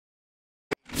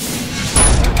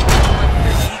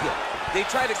They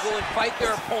try to go and fight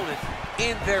their opponent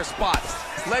in their spots.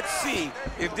 Let's see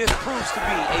if this proves to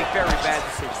be a very bad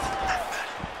decision.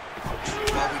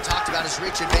 Well, we talked about his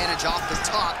reach advantage off the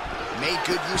top. Made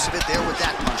good use of it there with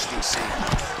that punch, DC.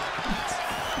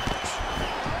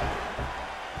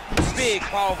 Big,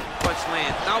 powerful punch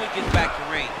lands. Now he gets back to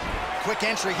range. Quick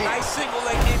entry here. Nice single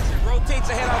leg entry. Rotates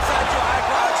ahead outside to a high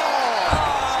crotch.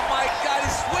 Oh, my God.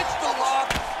 He switched the lock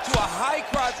to a high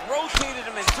crotch, rotated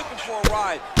him, and took him for a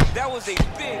ride. That was a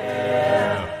big...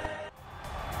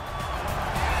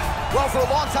 Well, for a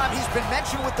long time, he's been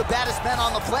mentioned with the baddest men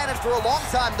on the planet. For a long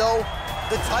time, though,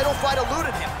 the title fight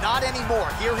eluded him. Not anymore.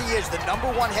 Here he is, the #1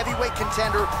 heavyweight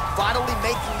contender, finally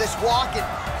making this walk and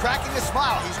cracking a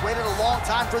smile. He's waited a long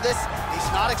time for this.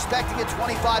 He's not expecting a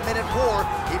 25-minute war.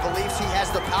 He believes he has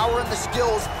the power and the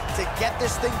skills to get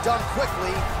this thing done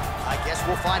quickly. I guess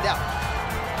we'll find out.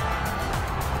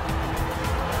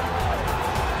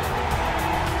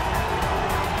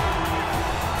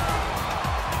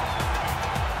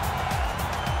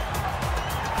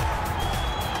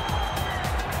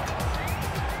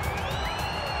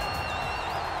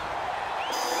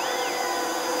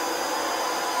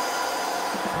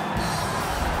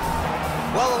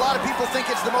 Well, a lot of people think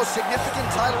it's the most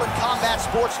significant title in combat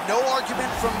sports. No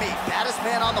argument from me. Baddest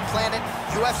man on the planet,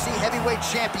 UFC heavyweight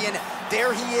champion.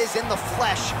 There he is in the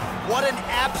flesh. What an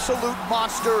absolute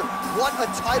monster. What a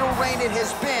title reign it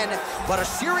has been. But a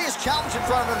serious challenge in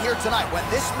front of him here tonight. When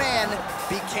this man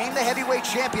became the heavyweight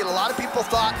champion, a lot of people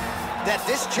thought that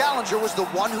this challenger was the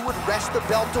one who would wrest the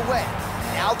belt away.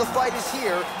 Now the fight is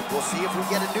here. We'll see if we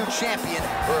get a new champion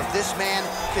or if this man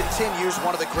continues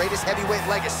one of the greatest heavyweight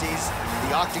legacies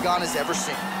the Octagon has ever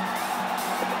seen.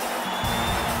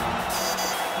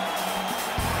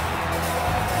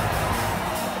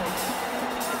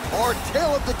 Our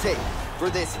tale of the tape for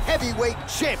this heavyweight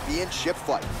championship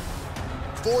fight.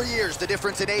 4 years the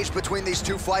difference in age between these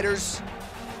two fighters,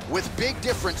 with big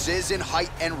differences in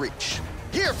height and reach.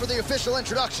 Here for the official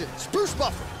introductions, Bruce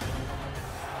Buffer.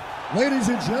 Ladies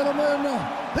and gentlemen,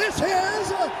 this is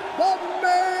the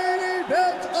main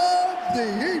event of the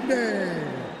evening.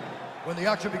 When the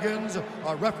action begins,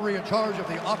 our referee in charge of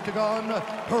the Octagon,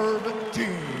 Pervert.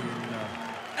 And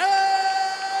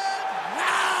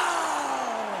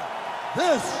now,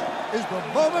 this is the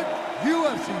moment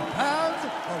UFC fans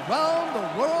around the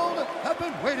world have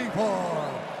been waiting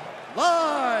for.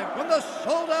 Live from the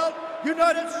sold-out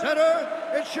United Center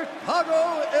in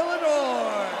Chicago,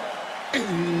 Illinois. It's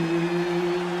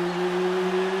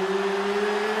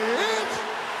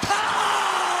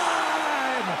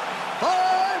time!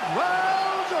 5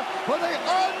 rounds for the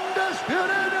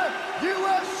undisputed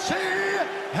UFC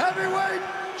Heavyweight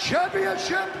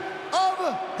Championship of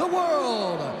the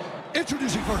world.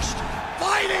 Introducing first,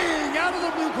 fighting out of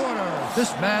the blue corner.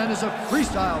 This man is a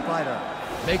freestyle fighter,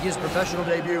 making his professional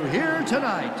debut here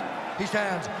tonight. He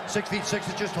stands 6 feet 6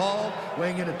 inches tall,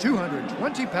 weighing in at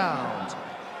 220 pounds.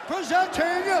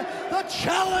 Presenting the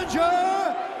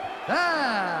challenger,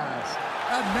 Fast.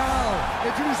 And now,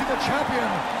 introducing the champion,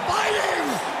 fighting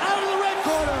out of the red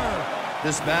corner.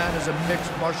 This man is a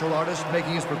mixed martial artist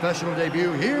making his professional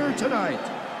debut here tonight.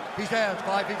 He stands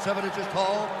 5 feet 7 inches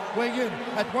tall, weighing in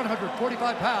at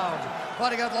 145 pounds,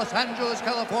 fighting out of Los Angeles,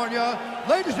 California.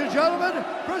 Ladies and gentlemen,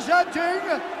 presenting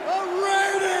a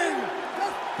reigning,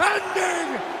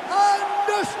 defending,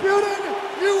 undisputed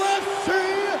UFC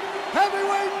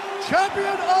heavyweight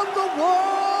champion of the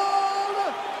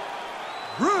world,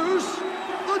 Bruce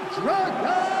the Dragon.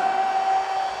 All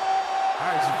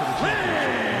right, this is for the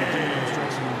championship. You do the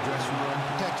instructions in the dressing room.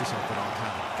 Protect yourself at all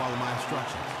times. Follow my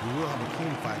instructions. We will have a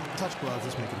clean fight. Touch gloves.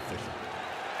 Let's make it official.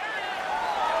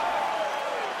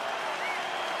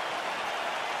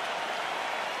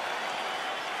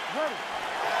 Ready.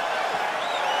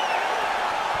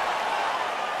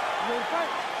 You ready to fight?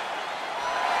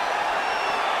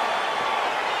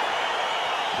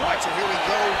 All right, so here we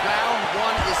go. Round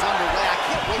 1 is underway. I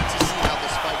can't wait to see how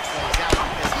this fight plays out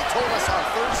because he told us on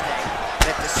Thursday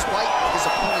that despite his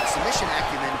opponent's submission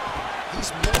acumen, he's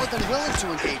more than willing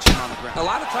to engage him on the ground. A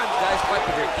lot of times guys fight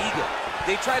with their ego.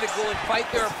 They try to go and fight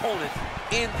their opponent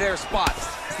in their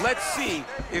spots. Let's see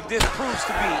if this proves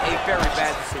to be a very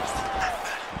bad decision.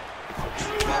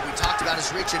 Well, we talked about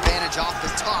his reach advantage off the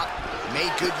top.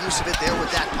 Made good use of it there with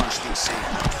that punch, DC.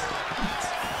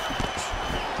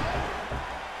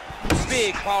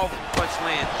 Big, powerful punch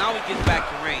lands. Now he gets back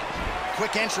to range.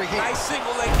 Quick entry here. Nice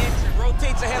single leg entry.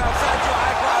 Rotates ahead outside to a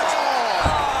high crotch.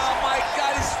 Oh, my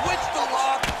God. He switched the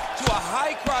lock to a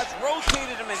high crotch,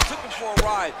 rotated him, and took him for a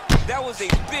ride. That was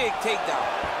a big takedown.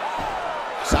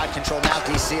 Side control now,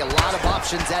 DC. A lot of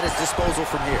options at his disposal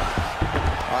from here.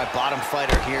 All right, bottom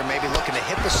fighter here, maybe looking to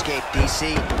hip escape,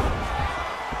 DC.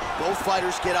 Both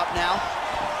fighters get up now.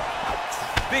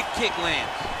 Big kick lands.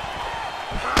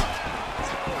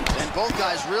 And both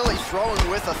guys really throwing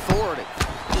with authority.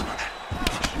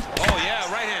 Oh, yeah,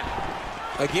 right hand.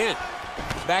 Again,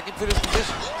 back into this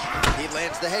position. He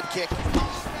lands the head kick.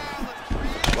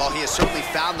 Well, he has certainly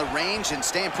found the range and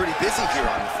staying pretty busy here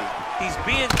on the feet. He's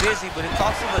being busy, but it's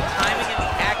also the timing and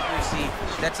the accuracy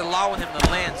that's allowing him to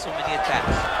land so many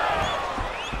attacks.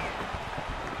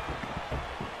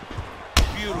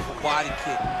 Beautiful body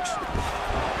kick.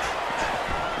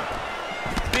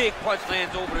 Big punch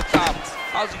lands over the top.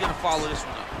 How's he gonna follow this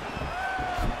one up?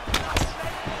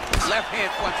 Left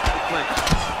hand punch to the clinch.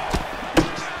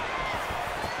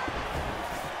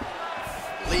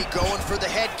 Lee going for the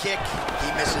head kick.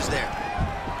 He misses there.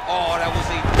 Oh, that was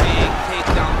a big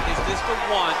takedown. Is this the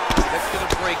one that's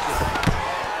gonna break it?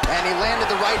 And he landed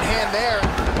the right hand there.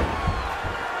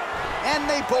 And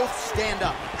they both stand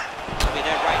up. I mean,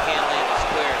 that right hand landed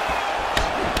square.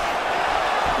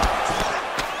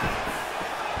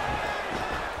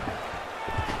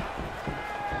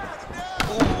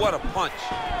 Ooh, what a punch.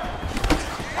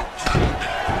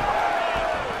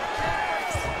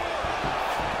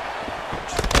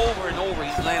 Over and over,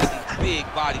 he's landed these big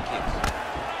body kicks.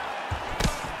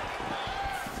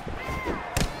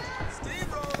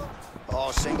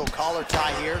 Oh, single collar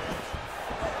tie here.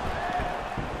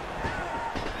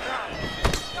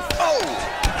 Oh!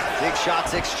 Big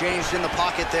shots exchanged in the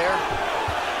pocket there.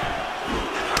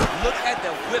 Look at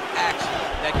the whip action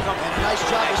that comes from And nice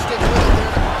job to stick with it there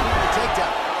to complete the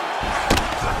takedown.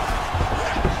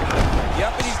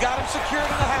 Yep, and he's got him secured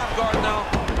in the half guard now.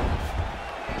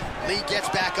 Lee gets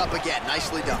back up again.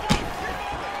 Nicely done.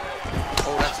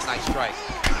 Oh, that's a nice strike.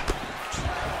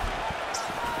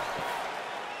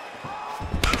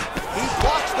 He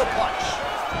blocks the punch.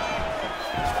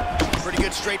 Pretty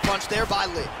good straight punch there by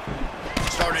Lee.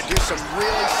 Starting to do some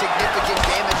really significant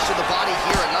damage to the body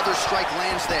here. Another strike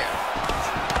lands there.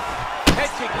 Head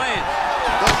kick lands.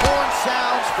 The horn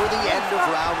sounds for the end of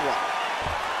round one.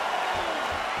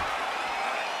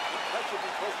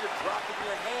 Because you're dropping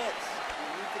your hands.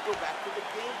 You need to go back to the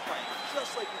game plan,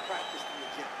 just like you practiced in the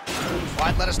gym. All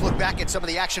right, let us look back at some of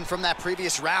the action from that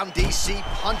previous round. DC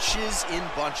punches in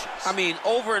bunches. I mean,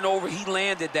 over and over, he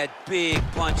landed that big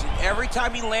punch. And every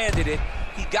time he landed it,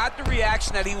 he got the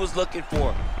reaction that he was looking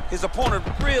for. His opponent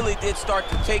really did start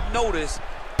to take notice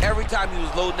every time he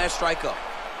was loading that strike up.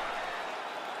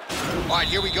 All right,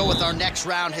 here we go with our next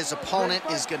round. His opponent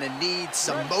is going to need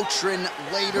some Motrin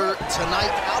later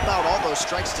tonight. How about all those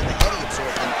strikes to the head he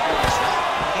absorbed in the previous round?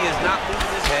 He is not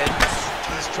moving his head.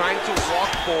 He's trying to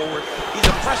walk forward. He's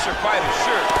a pressure fighter,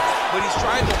 sure, but he's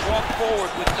trying to walk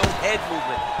forward with no head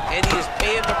movement, and he is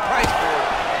paying the price for it,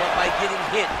 but by getting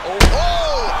hit over.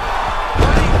 Oh!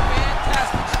 Running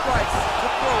fantastic strikes to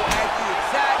throw at the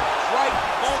exact right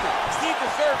moment. He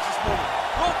deserves this moment.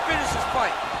 Go finish his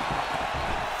fight.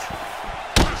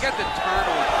 Look at the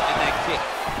turnover in that kick.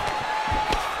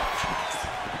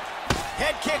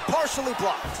 Head kick partially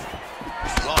blocked.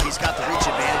 Well, he's got the reach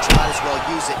advantage. Might as well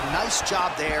use it. Nice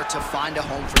job there to find a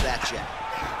home for that jab.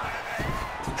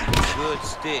 Good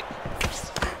stick.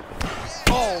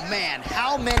 Oh, man.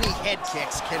 How many head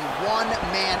kicks can one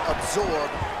man absorb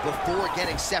before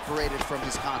getting separated from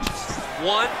his consciousness?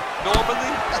 One,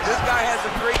 normally, this guy has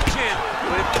a great chin,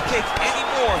 but if he takes any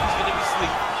more, he's going to be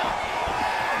sleeping.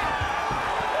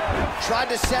 Tried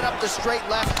to set up the straight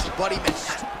left, but he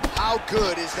missed. How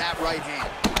good is that right hand?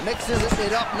 Mixes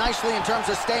it up nicely in terms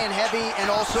of staying heavy and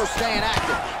also staying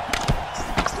active.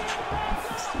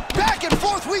 Back and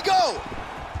forth we go!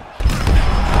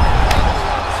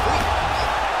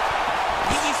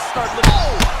 He needs to start looking.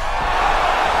 Oh!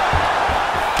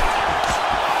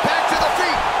 Back to the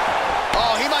feet.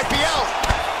 Oh, he might be out.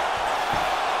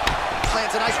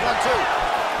 Lands a nice one, too.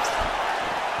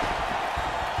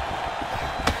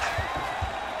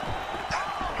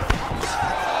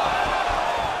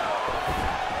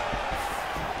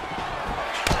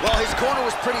 Well, his corner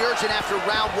was pretty urgent after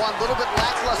round one. A little bit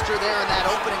lackluster there in that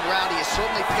opening round. He has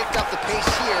certainly picked up the pace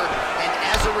here, and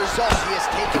as a result, he has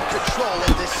taken control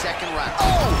of this second round.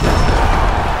 Oh!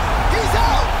 He's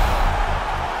out!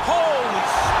 Holy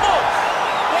smokes!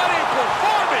 What a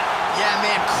performance! Yeah,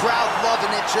 man, crowd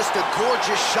loving it. Just a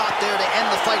gorgeous shot there to end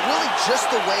the fight. Really just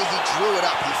the way he drew it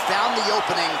up. He found the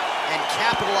opening and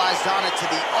capitalized on it to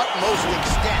the utmost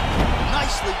extent.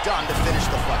 Nicely done to finish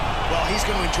the fight. Well, he's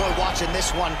going to enjoy watching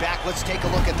this one back. Let's take a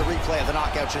look at the replay of the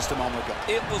knockout just a moment ago.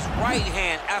 It was right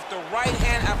hand after right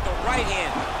hand after right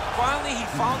hand. Finally, he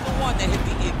found the one that hit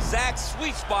the exact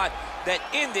sweet spot that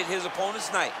ended his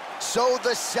opponent's night. So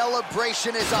the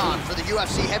celebration is on for the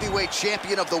UFC heavyweight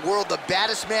champion of the world, the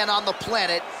baddest man on the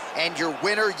planet, and your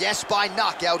winner, yes, by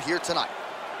knockout here tonight.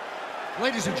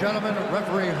 Ladies and gentlemen,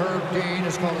 referee Herb Dean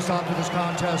has called a stop to this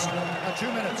contest at 2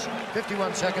 minutes,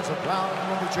 51 seconds of round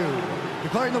number 2,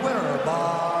 declaring the winner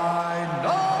by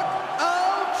knockout.